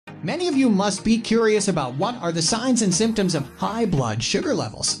Many of you must be curious about what are the signs and symptoms of high blood sugar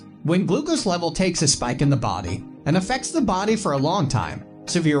levels. When glucose level takes a spike in the body and affects the body for a long time,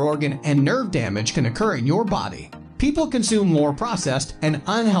 severe organ and nerve damage can occur in your body. People consume more processed and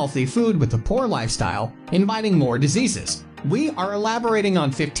unhealthy food with a poor lifestyle, inviting more diseases. We are elaborating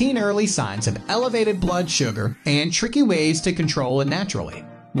on 15 early signs of elevated blood sugar and tricky ways to control it naturally.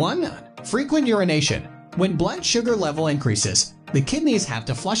 1. Frequent urination. When blood sugar level increases, the kidneys have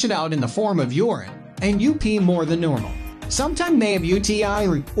to flush it out in the form of urine, and you pee more than normal. Sometimes may have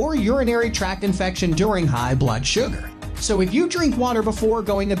UTI or urinary tract infection during high blood sugar. So if you drink water before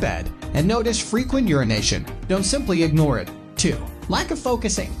going to bed and notice frequent urination, don't simply ignore it. 2. Lack of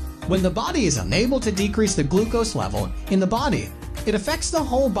focusing. When the body is unable to decrease the glucose level in the body, it affects the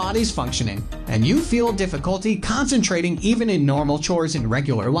whole body's functioning, and you feel difficulty concentrating even in normal chores in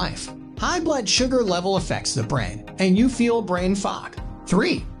regular life. High blood sugar level affects the brain, and you feel brain fog.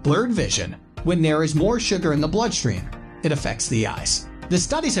 3. Blurred vision. When there is more sugar in the bloodstream, it affects the eyes. The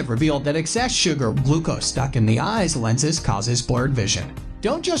studies have revealed that excess sugar glucose stuck in the eyes lenses causes blurred vision.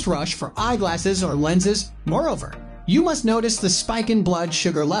 Don't just rush for eyeglasses or lenses. Moreover, you must notice the spike in blood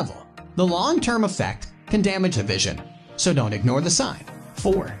sugar level. The long-term effect can damage the vision, so don't ignore the sign.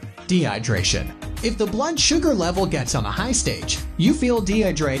 4. Dehydration. If the blood sugar level gets on a high stage, you feel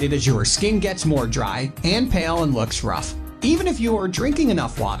dehydrated as your skin gets more dry and pale and looks rough. Even if you are drinking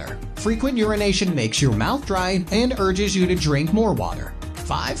enough water, frequent urination makes your mouth dry and urges you to drink more water.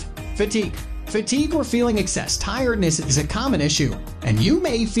 5. Fatigue. Fatigue or feeling excess tiredness is a common issue, and you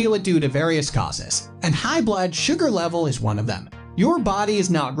may feel it due to various causes, and high blood sugar level is one of them. Your body is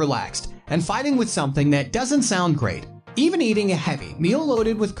not relaxed and fighting with something that doesn't sound great. Even eating a heavy meal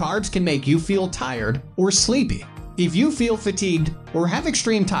loaded with carbs can make you feel tired or sleepy. If you feel fatigued or have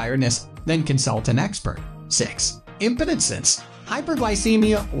extreme tiredness, then consult an expert. 6. Impotence.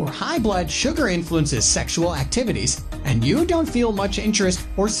 Hyperglycemia or high blood sugar influences sexual activities, and you don't feel much interest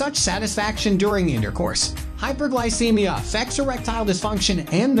or such satisfaction during intercourse. Hyperglycemia affects erectile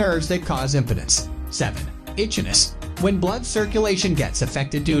dysfunction and nerves that cause impotence. 7. Itchiness. When blood circulation gets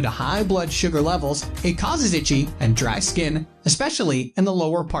affected due to high blood sugar levels, it causes itchy and dry skin, especially in the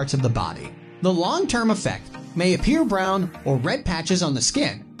lower parts of the body. The long-term effect may appear brown or red patches on the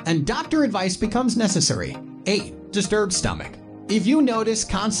skin, and doctor advice becomes necessary. 8. Disturbed stomach. If you notice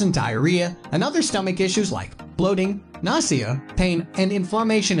constant diarrhea and other stomach issues like bloating, nausea, pain, and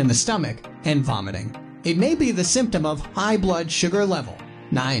inflammation in the stomach, and vomiting, it may be the symptom of high blood sugar level.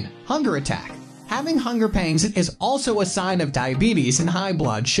 9. Hunger attack. Having hunger pangs is also a sign of diabetes and high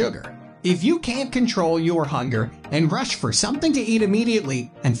blood sugar. If you can't control your hunger and rush for something to eat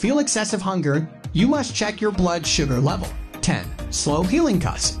immediately and feel excessive hunger, you must check your blood sugar level. 10. Slow healing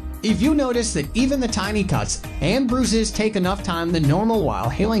cuts. If you notice that even the tiny cuts and bruises take enough time than normal while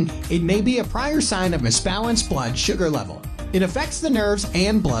healing, it may be a prior sign of misbalanced blood sugar level. It affects the nerves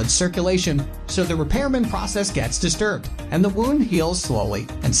and blood circulation, so the repairman process gets disturbed, and the wound heals slowly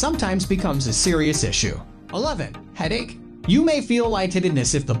and sometimes becomes a serious issue. 11. Headache. You may feel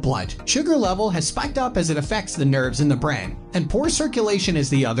lightheadedness if the blood sugar level has spiked up as it affects the nerves in the brain, and poor circulation is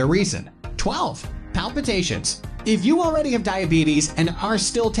the other reason. 12. Palpitations. If you already have diabetes and are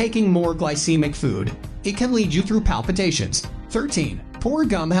still taking more glycemic food, it can lead you through palpitations. 13. Poor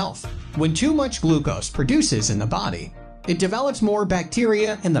gum health. When too much glucose produces in the body, it develops more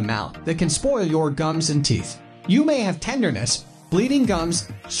bacteria in the mouth that can spoil your gums and teeth. You may have tenderness, bleeding gums,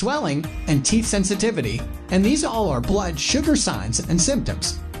 swelling, and teeth sensitivity, and these all are blood sugar signs and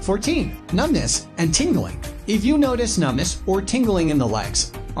symptoms. 14. Numbness and tingling. If you notice numbness or tingling in the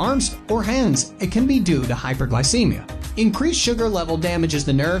legs, arms, or hands, it can be due to hyperglycemia. Increased sugar level damages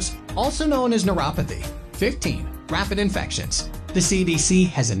the nerves, also known as neuropathy. 15. Rapid infections. The CDC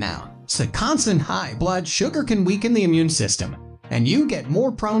has announced that constant high blood sugar can weaken the immune system, and you get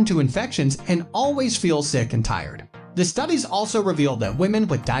more prone to infections and always feel sick and tired. The studies also revealed that women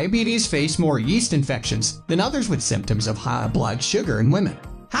with diabetes face more yeast infections than others with symptoms of high blood sugar in women.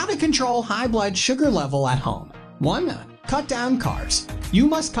 How to control high blood sugar level at home. 1. Cut down carbs. You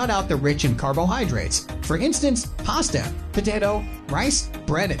must cut out the rich in carbohydrates, for instance, pasta, potato, rice,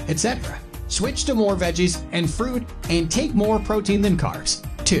 bread, etc. Switch to more veggies and fruit and take more protein than carbs.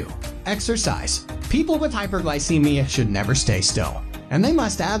 2. Exercise. People with hyperglycemia should never stay still, and they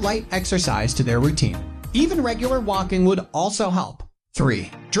must add light exercise to their routine. Even regular walking would also help. 3.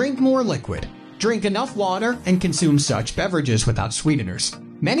 Drink more liquid. Drink enough water and consume such beverages without sweeteners.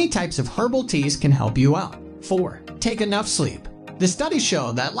 Many types of herbal teas can help you out. 4. Take enough sleep. The studies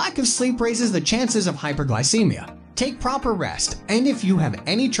show that lack of sleep raises the chances of hyperglycemia. Take proper rest, and if you have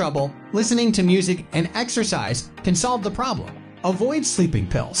any trouble, listening to music and exercise can solve the problem. Avoid sleeping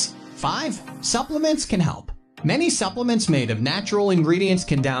pills. 5. Supplements can help. Many supplements made of natural ingredients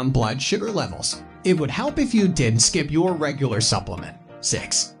can down blood sugar levels. It would help if you did skip your regular supplement.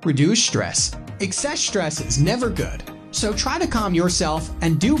 6. Reduce stress. Excess stress is never good, so try to calm yourself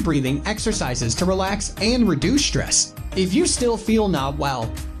and do breathing exercises to relax and reduce stress. If you still feel not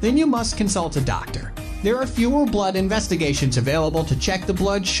well, then you must consult a doctor. There are fewer blood investigations available to check the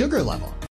blood sugar level.